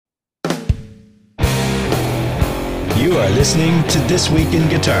You are listening to This Week in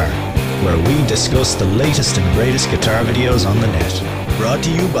Guitar, where we discuss the latest and greatest guitar videos on the net. Brought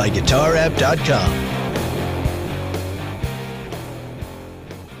to you by GuitarApp.com.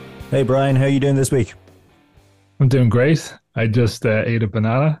 Hey Brian, how are you doing this week? I'm doing great. I just ate a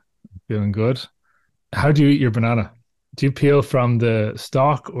banana. Feeling good. How do you eat your banana? Do you peel from the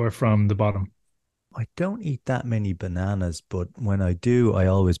stalk or from the bottom? I don't eat that many bananas, but when I do, I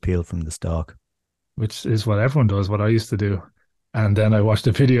always peel from the stalk. Which is what everyone does, what I used to do. And then I watched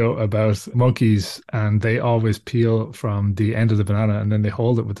a video about monkeys and they always peel from the end of the banana and then they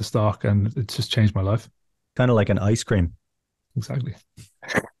hold it with the stalk, and it's just changed my life. Kind of like an ice cream. Exactly.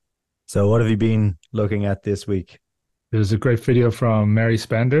 So what have you been looking at this week? There's a great video from Mary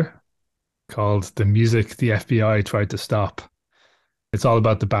Spender called The Music the FBI Tried to Stop. It's all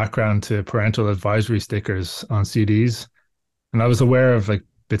about the background to parental advisory stickers on CDs. And I was aware of like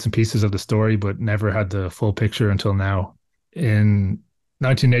bits and pieces of the story, but never had the full picture until now. In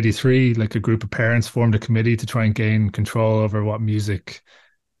 1983, like a group of parents formed a committee to try and gain control over what music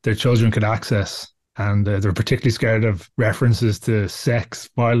their children could access. And they're particularly scared of references to sex,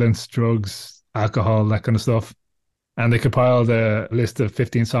 violence, drugs, alcohol, that kind of stuff. And they compiled a list of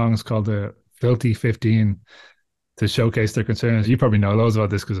 15 songs called the Filthy 15 to showcase their concerns. You probably know loads about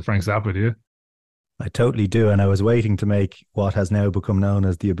this because of Frank Zappa, do you? I totally do, and I was waiting to make what has now become known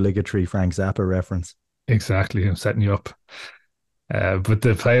as the obligatory Frank Zappa reference. Exactly, I'm setting you up. But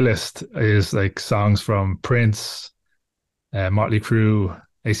the playlist is like songs from Prince, Motley Crue,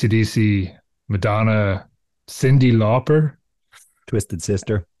 AC/DC, Madonna, Cyndi Lauper. Twisted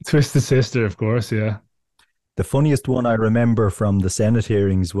Sister. Twisted Sister, of course, yeah. The funniest one I remember from the Senate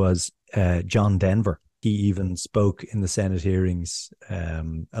hearings was John Denver. He even spoke in the Senate hearings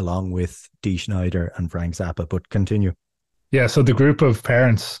along with Dee Snider and Frank Zappa, but continue. Yeah, so the group of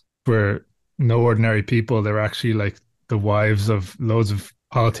parents were no ordinary people. They were actually like the wives of loads of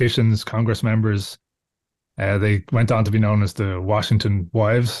politicians, Congress members. They went on to be known as the Washington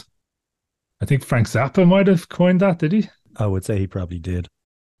Wives. I think Frank Zappa might have coined that, did he? I would say he probably did.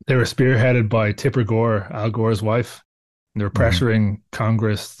 They were spearheaded by Tipper Gore, Al Gore's wife. They were pressuring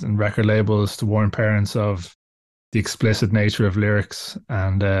Congress and record labels to warn parents of the explicit nature of lyrics.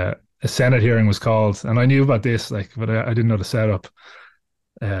 And a Senate hearing was called. And I knew about this, but I didn't know the setup.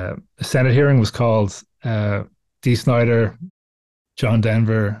 A Senate hearing was called. Dee Snider, John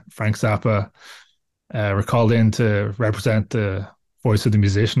Denver, Frank Zappa were called in to represent the voice of the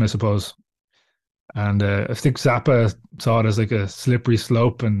musician, I suppose. And I think Zappa saw it as like a slippery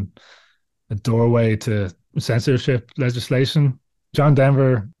slope and a doorway to censorship legislation. John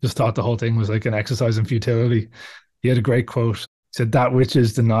Denver just thought the whole thing was like an exercise in futility. He had a great quote. He said, "That which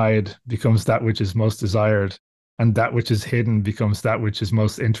is denied becomes that which is most desired, and that which is hidden becomes that which is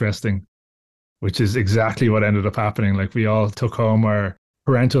most interesting," which is exactly what ended up happening. Like we all took home our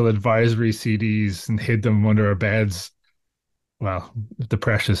parental advisory CDs and hid them under our beds. Well, the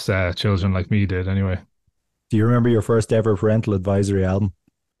precious children like me did anyway. Do you remember your first ever parental advisory album?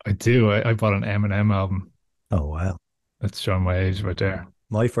 I do. I bought an Eminem album. Oh, wow. That's showing my age right there.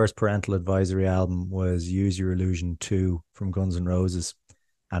 My first parental advisory album was Use Your Illusion 2 from Guns N' Roses.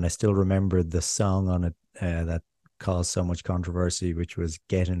 And I still remember the song on it that caused so much controversy, which was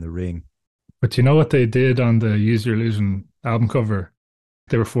Get in the Ring. But you know what they did on the Use Your Illusion album cover?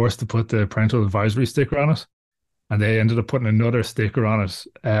 They were forced to put the parental advisory sticker on it. And they ended up putting another sticker on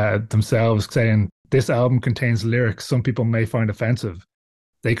it themselves saying, "This album contains lyrics some people may find offensive.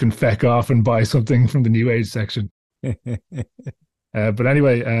 They can feck off and buy something from the New Age section." But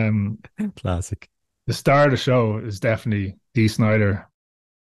anyway, classic. The star of the show is definitely Dee Snider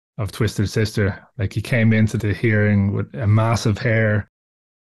of Twisted Sister. Like he came into the hearing with a massive hair,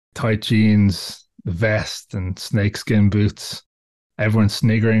 tight jeans, vest and snakeskin boots. Everyone's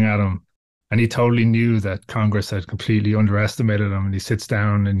sniggering at him. And he totally knew that Congress had completely underestimated him. And he sits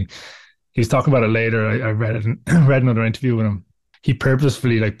down and he's talking about it later. I read another interview with him. He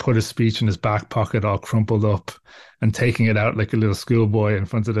purposefully like put his speech in his back pocket, all crumpled up, and taking it out like a little schoolboy in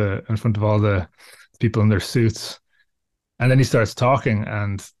front of all the people in their suits. And then he starts talking,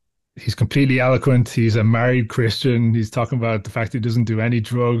 and he's completely eloquent. He's a married Christian. He's talking about the fact he doesn't do any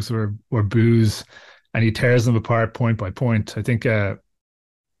drugs or booze, and he tears them apart point by point. I think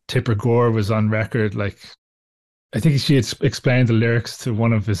Tipper Gore was on record, like I think she had explained the lyrics to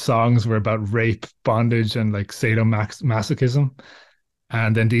one of his songs were about rape, bondage, and like sadomasochism.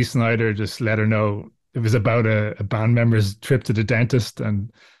 And then Dee Snider just let her know it was about a band member's trip to the dentist,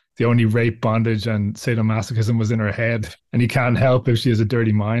 and the only rape, bondage, and sadomasochism was in her head. And you can't help if she has a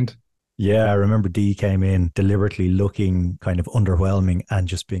dirty mind. Yeah, I remember Dee came in deliberately looking kind of underwhelming and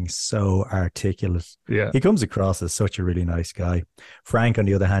just being so articulate. Yeah. He comes across as such a really nice guy. Frank, on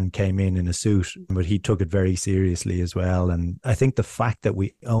the other hand, came in a suit, but he took it very seriously as well. And I think the fact that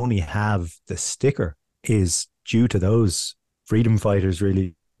we only have the sticker is due to those freedom fighters,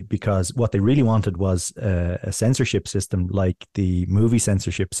 really, because what they really wanted was a censorship system like the movie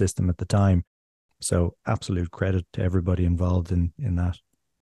censorship system at the time. So absolute credit to everybody involved in that.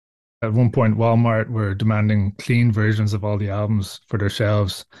 At one point, Walmart were demanding clean versions of all the albums for their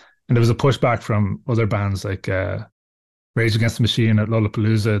shelves. And there was a pushback from other bands like Rage Against the Machine at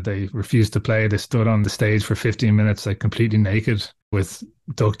Lollapalooza. They refused to play. They stood on the stage for 15 minutes, like completely naked with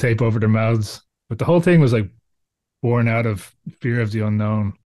duct tape over their mouths. But the whole thing was like born out of fear of the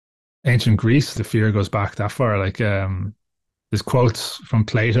unknown. Ancient Greece, the fear goes back that far. Like there's quotes from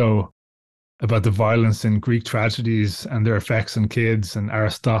Plato about the violence in Greek tragedies and their effects on kids, and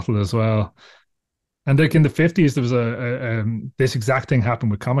Aristotle as well. And like in the 50s, there was this exact thing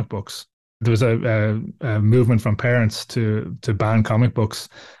happened with comic books. There was a movement from parents to ban comic books,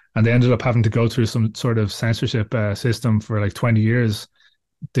 and they ended up having to go through some sort of censorship system for like 20 years.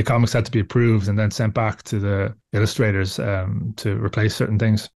 The comics had to be approved and then sent back to the illustrators to replace certain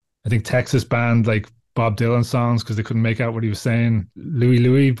things. I think Texas banned like Bob Dylan songs because they couldn't make out what he was saying. Louie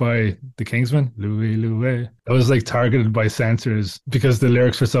Louie by the Kingsmen. Louie Louie. That was like targeted by censors because the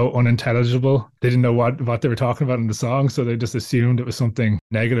lyrics were so unintelligible. They didn't know what they were talking about in the song, so they just assumed it was something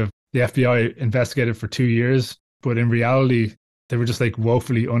negative. The FBI investigated for 2 years, but in reality, they were just like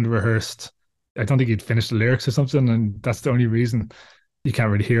woefully under-rehearsed. I don't think he'd finished the lyrics or something, and that's the only reason you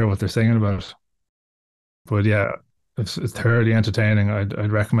can't really hear what they're singing about. But yeah, it's thoroughly entertaining.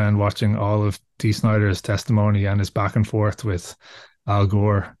 I'd recommend watching all of Dee Snider's testimony and his back and forth with Al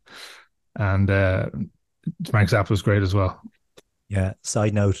Gore, and Frank Zappa was great as well. Yeah.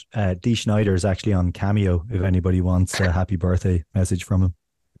 Side note: Dee Snider is actually on Cameo. If anybody wants a happy birthday message from him,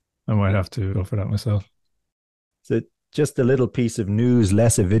 I might have to go for that myself. So just a little piece of news,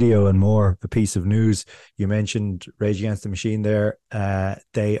 less a video and more a piece of news. You mentioned Rage Against the Machine there.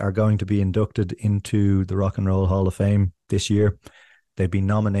 They are going to be inducted into the Rock and Roll Hall of Fame this year. They've been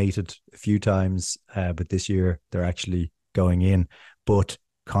nominated a few times, but this year they're actually going in. But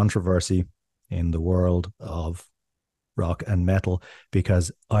controversy in the world of rock and metal,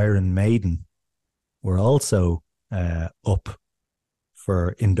 because Iron Maiden were also up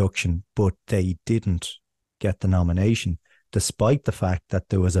for induction, but they didn't get the nomination, despite the fact that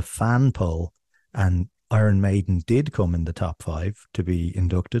there was a fan poll and Iron Maiden did come in the top 5 to be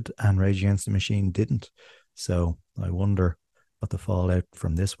inducted and Rage Against the Machine didn't. So I wonder what the fallout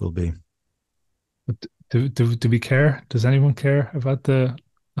from this will be. But do we care? Does anyone care about the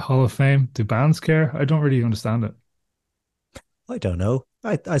Hall of Fame? Do bands care? I don't really understand it. I don't know.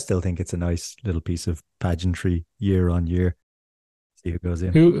 I still think it's a nice little piece of pageantry year on year. See who goes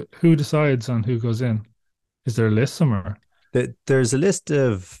in. Who decides on who goes in? Is there a list somewhere? There's a list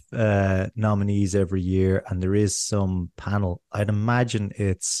of nominees every year, and there is some panel. I'd imagine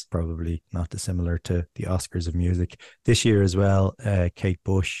it's probably not dissimilar to the Oscars of music. This year as well, Kate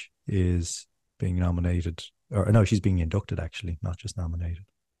Bush is being nominated. Or no, she's being inducted, actually, not just nominated.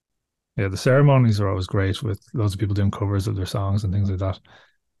 Yeah, the ceremonies are always great with loads of people doing covers of their songs and things like that.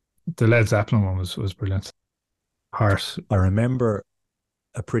 The Led Zeppelin one was brilliant. Heart. I remember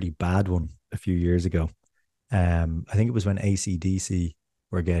a pretty bad one a few years ago. I think it was when AC/DC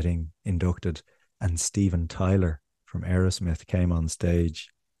were getting inducted and Steven Tyler from Aerosmith came on stage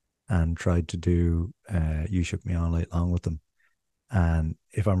and tried to do You Shook Me All Night Long with them. And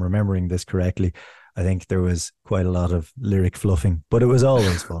if I'm remembering this correctly, I think there was quite a lot of lyric fluffing, but it was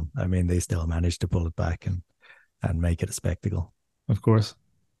always fun. I mean, they still managed to pull it back and make it a spectacle. Of course.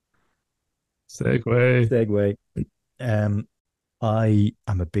 Segue. I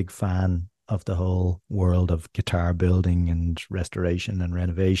am a big fan of the whole world of guitar building and restoration and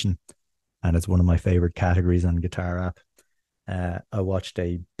renovation, and it's one of my favorite categories on Guitar App. I watched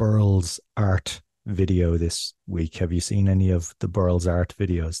a Burls art video this week. Have you seen any of the Burls art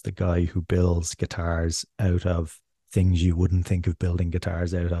videos? The guy who builds guitars out of things you wouldn't think of building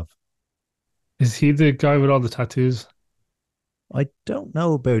guitars out of. Is he the guy with all the tattoos? I don't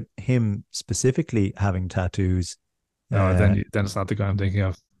know about him specifically having tattoos. No, then it's not the guy I'm thinking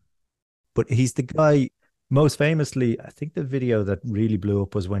of. But he's the guy, most famously, I think the video that really blew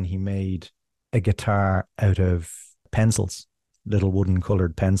up was when he made a guitar out of pencils, little wooden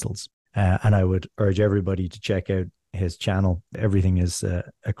colored pencils. And I would urge everybody to check out his channel. Everything is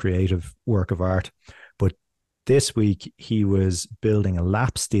a creative work of art. But this week he was building a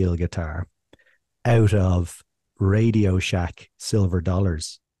lap steel guitar out of Radio Shack silver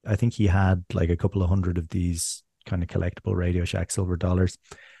dollars. I think he had like a couple of hundred of these kind of collectible Radio Shack silver dollars,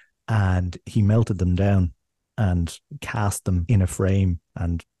 and he melted them down and cast them in a frame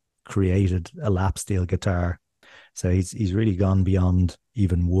and created a lap steel guitar. So he's really gone beyond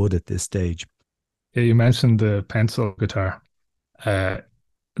even wood at this stage. Yeah, you mentioned the pencil guitar. Uh,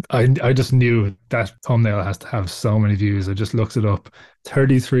 I just knew that thumbnail has to have so many views. I just looked it up.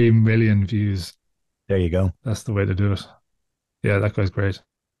 33 million views. There you go. That's the way to do it. Yeah, that guy's great.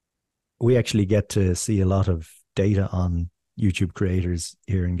 We actually get to see a lot of data on YouTube creators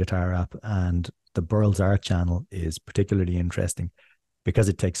here in Guitar App, and the Burl's Art channel is particularly interesting because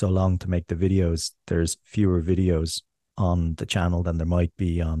it takes so long to make the videos. There's fewer videos on the channel than there might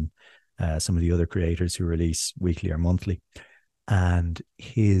be on some of the other creators who release weekly or monthly. And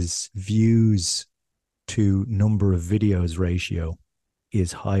his views to number of videos ratio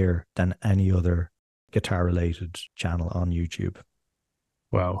is higher than any other guitar related channel on YouTube.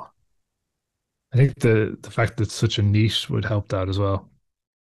 Wow. I think the fact that it's such a niche would help that as well.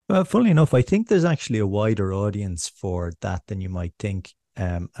 Well, funnily enough, I think there's actually a wider audience for that than you might think.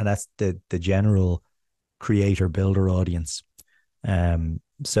 And that's the general creator builder audience.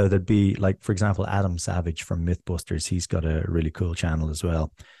 So there'd be like, for example, Adam Savage from Mythbusters. He's got a really cool channel as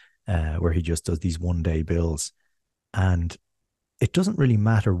well, where he just does these 1 day builds. And it doesn't really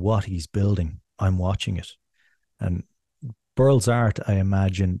matter what he's building. I'm watching it. And Burl's Art, I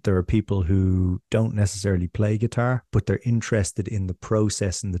imagine there are people who don't necessarily play guitar, but they're interested in the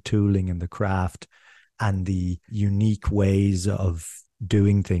process and the tooling and the craft and the unique ways of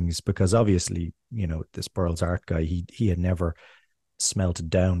doing things. Because obviously, you know, this Burl's Art guy, he had never smelted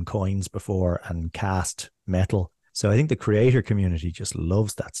down coins before and cast metal. So I think the creator community just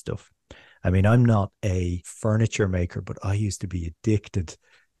loves that stuff. I mean, I'm not a furniture maker, but I used to be addicted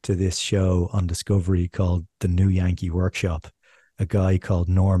to this show on Discovery called The New Yankee Workshop. A guy called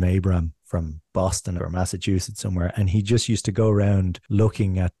Norm Abram from Boston or Massachusetts somewhere, and he just used to go around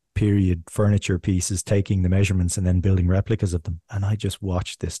looking at period furniture pieces, taking the measurements and then building replicas of them. And I just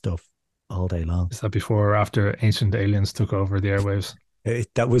watched this stuff all day long. Is that before or after Ancient Aliens took over the airwaves?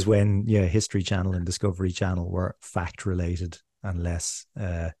 That was when, yeah, History Channel and Discovery Channel were fact related and less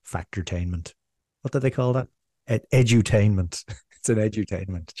factortainment. What did they call that? Edutainment. It's an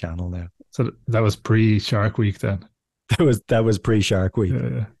edutainment channel now. So that was pre Shark Week then. That was pre Shark Week,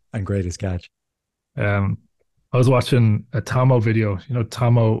 Yeah. and Greatest Catch. I was watching a Tomo video. You know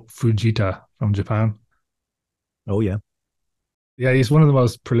Tomo Fujita from Japan. Oh yeah, yeah. He's one of the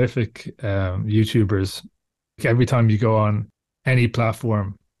most prolific YouTubers. Every time you go on any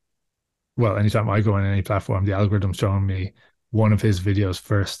platform, well, anytime I go on any platform, the algorithm's showing me one of his videos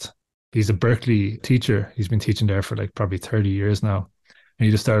first. He's a Berkeley teacher. He's been teaching there for like probably 30 years now. And he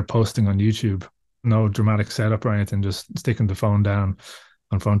just started posting on YouTube. No dramatic setup or anything, just sticking the phone down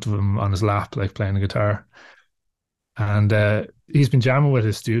in front of him on his lap, like playing the guitar. And he's been jamming with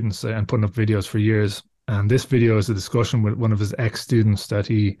his students and putting up videos for years. And this video is a discussion with one of his ex-students that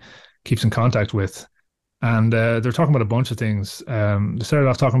he keeps in contact with. And they're talking about a bunch of things. They started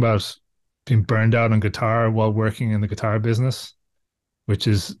off talking about being burned out on guitar while working in the guitar business, which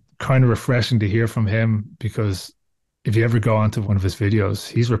is kind of refreshing to hear from him, because if you ever go onto one of his videos,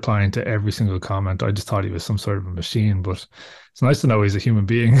 he's replying to every single comment. I just thought he was some sort of a machine, but it's nice to know he's a human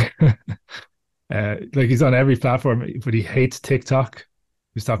being. Like he's on every platform, but he hates TikTok.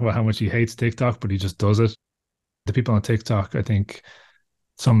 He's talking about how much he hates TikTok, but he just does it. The people on TikTok, I think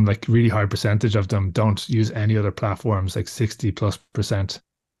some like really high percentage of them don't use any other platforms, like 60+%.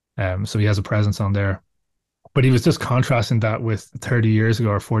 So he has a presence on there. But he was just contrasting that with 30 years ago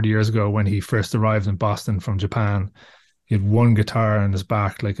or 40 years ago when he first arrived in Boston from Japan. He had one guitar on his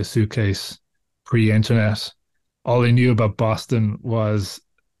back, like a suitcase, pre-internet. All he knew about Boston was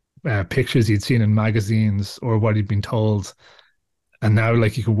pictures he'd seen in magazines or what he'd been told. And now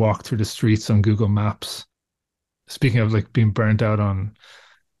like you could walk through the streets on Google Maps. Speaking of like being burnt out on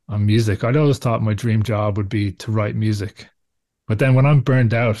music, I'd always thought my dream job would be to write music. But then when I'm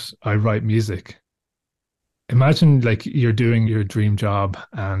burned out, I write music. Imagine like you're doing your dream job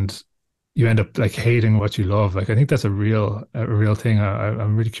and you end up like hating what you love. Like I think that's a real thing.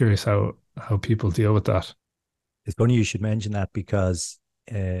 I'm really curious how people deal with that. It's funny you should mention that because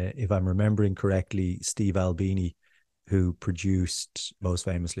if I'm remembering correctly, Steve Albini, who produced most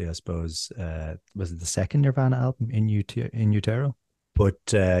famously, I suppose, was it the second Nirvana album in Utero? But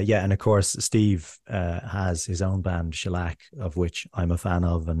yeah, and of course, Steve has his own band, Shellac, of which I'm a fan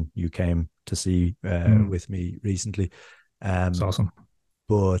of, and you came to see with me recently. It's awesome.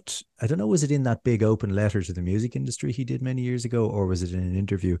 But I don't know, was it in that big open letter to the music industry he did many years ago, or was it in an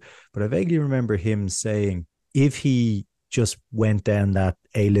interview? But I vaguely remember him saying if he just went down that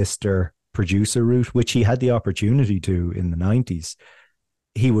A-lister producer route, which he had the opportunity to in the 90s,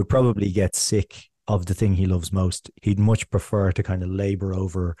 he would probably get sick of the thing he loves most. He'd much prefer to kind of labor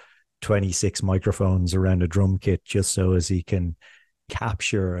over 26 microphones around a drum kit just so as he can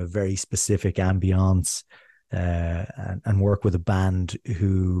capture a very specific ambience, and work with a band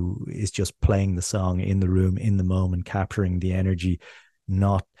who is just playing the song in the room, in the moment, capturing the energy,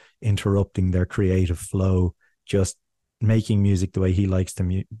 not interrupting their creative flow, just making music the way he likes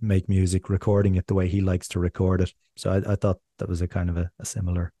to make music, recording it the way he likes to record it. So I thought that was a kind of a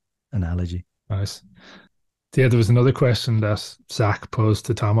similar analogy. Nice. Yeah, there was another question that Zach posed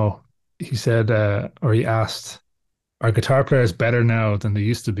to Tomo. He said, or he asked, are guitar players better now than they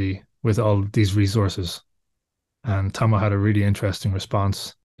used to be with all these resources? And Tomo had a really interesting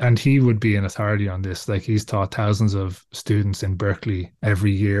response. And he would be an authority on this. Like, he's taught thousands of students in Berkeley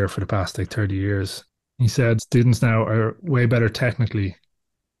every year for the past 30 years. He said students now are way better technically,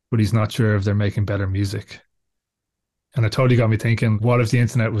 but he's not sure if they're making better music. And it totally got me thinking, what if the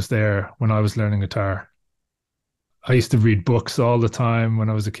internet was there when I was learning guitar? I used to read books all the time when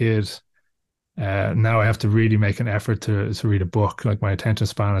I was a kid. Now I have to really make an effort to read a book. Like, my attention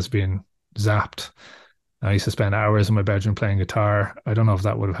span has been zapped. I used to spend hours in my bedroom playing guitar. I don't know if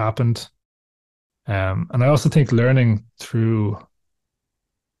that would have happened. And I also think learning through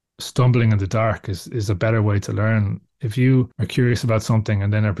stumbling in the dark is a better way to learn. If you are curious about something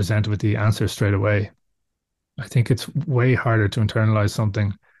and then are presented with the answer straight away, I think it's way harder to internalize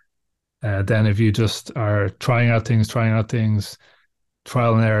something than if you just are trying out things,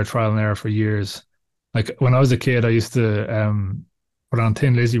 trial and error for years. Like, when I was a kid, I used to put on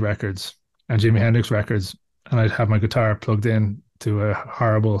Thin Lizzy records and Jimi Hendrix records, and I'd have my guitar plugged in to a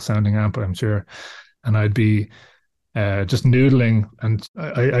horrible sounding amp, I'm sure, and I'd be just noodling, and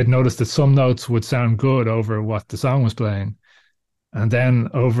I'd noticed that some notes would sound good over what the song was playing, and then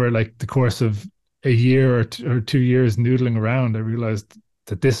over like the course of a year or 2 years noodling around, I realized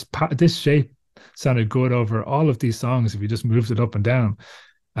that this shape sounded good over all of these songs if you just moved it up and down.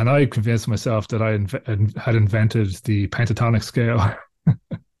 And I convinced myself that I had invented the pentatonic scale.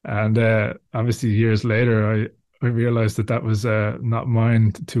 And obviously years later, I realized that was not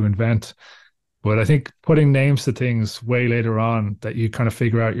mine to invent. But I think putting names to things way later on that you kind of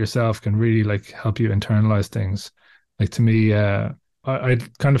figure out yourself can really like help you internalize things. Like, to me, I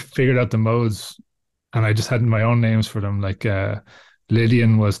kind of figured out the modes, and I just had my own names for them. Like,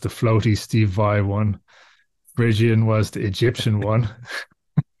 Lydian was the floaty Steve Vai one. Phrygian was the Egyptian one.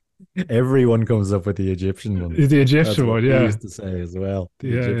 Everyone comes up with the Egyptian one. The Egyptian one, yeah. I used to say as well.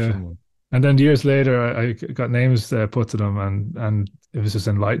 The Egyptian one. And then years later, I got names put to them, and it was just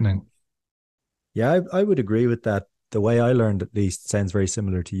enlightening. Yeah, I would agree with that. The way I learned, at least, sounds very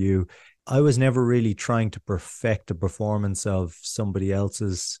similar to you. I was never really trying to perfect a performance of somebody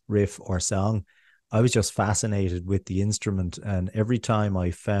else's riff or song. I was just fascinated with the instrument, and every time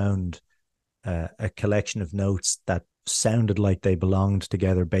I found a collection of notes that sounded like they belonged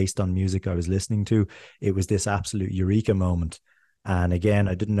together based on music I was listening to, it was this absolute eureka moment. And again,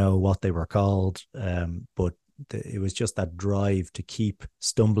 I didn't know what they were called, but it was just that drive to keep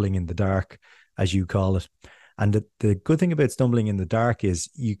stumbling in the dark, as you call it. And the good thing about stumbling in the dark is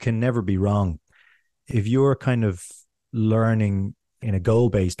you can never be wrong. If you're kind of learning in a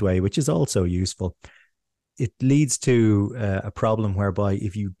goal-based way, which is also useful, it leads to a problem whereby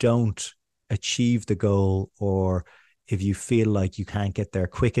if you don't achieve the goal, or if you feel like you can't get there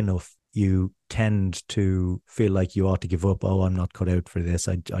quick enough, you tend to feel like you ought to give up. Oh, I'm not cut out for this.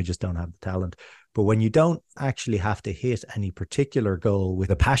 I just don't have the talent. But when you don't actually have to hit any particular goal with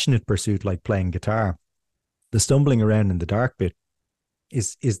a passionate pursuit like playing guitar, the stumbling around in the dark bit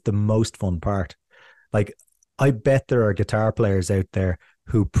is the most fun part. Like, I bet there are guitar players out there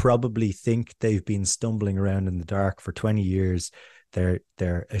who probably think they've been stumbling around in the dark for 20 years.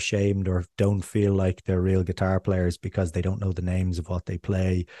 They're ashamed or don't feel like they're real guitar players because they don't know the names of what they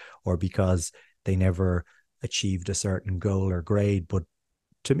play, or because they never achieved a certain goal or grade. But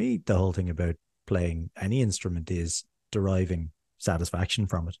to me, the whole thing about playing any instrument is deriving satisfaction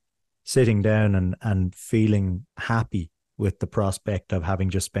from it, sitting down and feeling happy with the prospect of having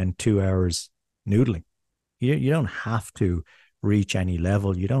just spent 2 hours noodling. You don't have to reach any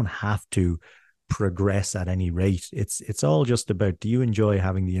level. You don't have to progress at any rate. It's all just about, do you enjoy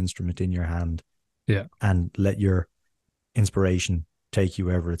having the instrument in your hand? Yeah. And let your inspiration take you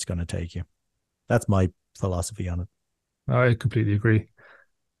wherever it's going to take you. That's my philosophy on it. I completely agree.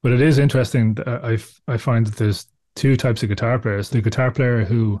 But it is interesting. I find that there's two types of guitar players. The guitar player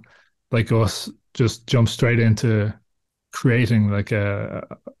who, like us, just jumps straight into creating like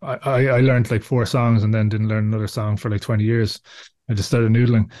I learned like 4 songs and then didn't learn another song for like 20 years. I just started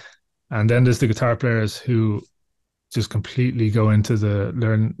noodling. And then there's the guitar players who just completely go into the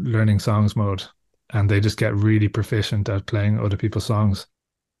learning songs mode, and they just get really proficient at playing other people's songs.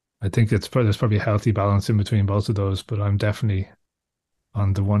 I think there's probably a healthy balance in between both of those, but I'm definitely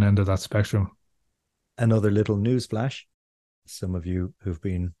on the one end of that spectrum. Another little news flash. Some of you who've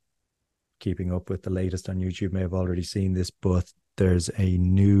been keeping up with the latest on YouTube may have already seen this, but there's a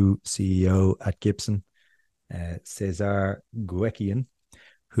new CEO at Gibson, Cesar Guequian,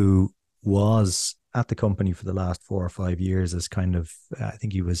 who was at the company for the last 4 or 5 years as kind of, I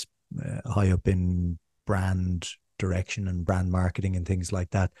think he was high up in brand direction and brand marketing and things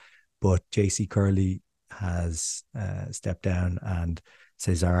like that. But JC Curley has stepped down and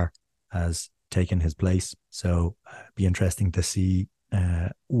Cesar has taken his place. So be interesting to see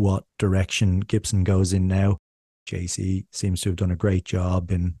what direction Gibson goes in now. JC seems to have done a great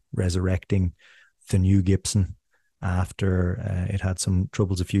job in resurrecting the new Gibson after it had some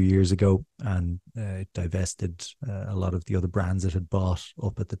troubles a few years ago, and it divested a lot of the other brands it had bought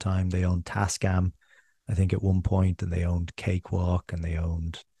up at the time. They owned Tascam, I think, at one point, and they owned Cakewalk, and they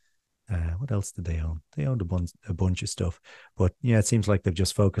owned what else did they own? They owned a bunch of stuff. But yeah, it seems like they've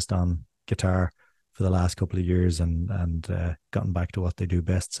just focused on guitar for the last couple of years and gotten back to what they do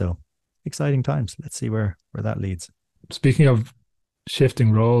best. So exciting times. Let's see where that leads. Speaking of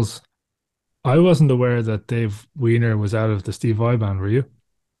shifting roles, I wasn't aware that Dave Weiner was out of the Steve Vai band, were you?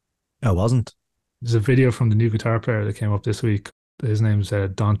 I wasn't. There's a video from the new guitar player that came up this week. His name's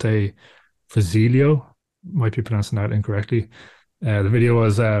Dante Fazilio. Might be pronouncing that incorrectly. The video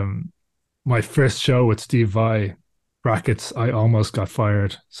was my first show with Steve Vai, brackets, I almost got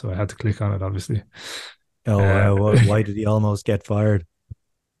fired. So I had to click on it, obviously. Oh, why did he almost get fired?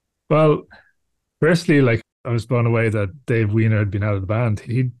 Well, firstly, like I was blown away that Dave Weiner had been out of the band.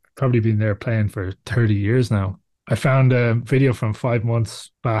 He'd probably been there playing for 30 years now. I found a video from 5 months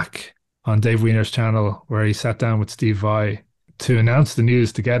back on Dave Weiner's channel where he sat down with Steve Vai to announce the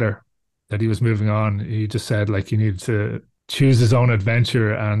news together that he was moving on. He just said like he needed to choose his own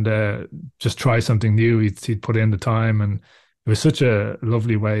adventure and just try something new. He'd put in the time, and it was such a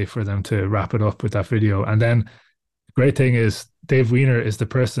lovely way for them to wrap it up with that video. And then the great thing is Dave Weiner is the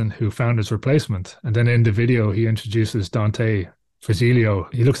person who found his replacement. And then in the video, he introduces Dante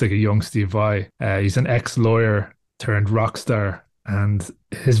Fazilio. He looks like a young Steve Vai. He's an ex-lawyer turned rock star. And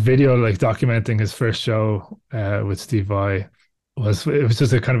his video, like documenting his first show with Steve Vai, it was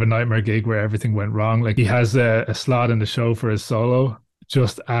just a kind of a nightmare gig where everything went wrong. Like he has a slot in the show for his solo.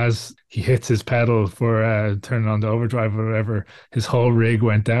 Just as he hits his pedal for turning on the overdrive or whatever, his whole rig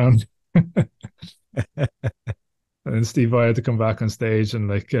went down. And then Steve Vai had to come back on stage and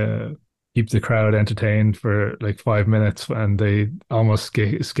like keep the crowd entertained for like 5 minutes, and they almost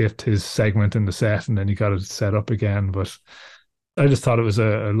skipped his segment in the set, and then he got it set up again. But I just thought it was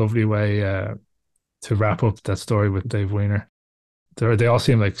a lovely way to wrap up that story with Dave Weiner. They all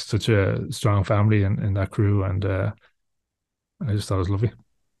seem like such a strong family in that crew, and I just thought it was lovely.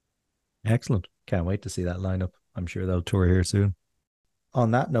 Excellent. Can't wait to see that lineup. I'm sure they'll tour here soon.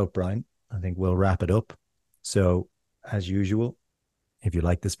 On that note, Brian, I think we'll wrap it up. So, as usual, if you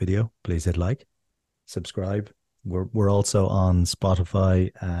like this video, please hit like, subscribe. We're also on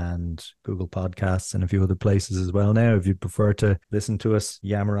Spotify and Google Podcasts and a few other places as well now, if you'd prefer to listen to us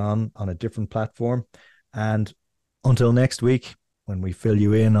yammer on a different platform. And until next week, when we fill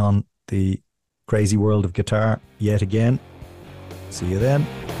you in on the crazy world of guitar yet again, see you then.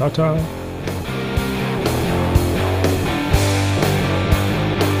 Ta-ta.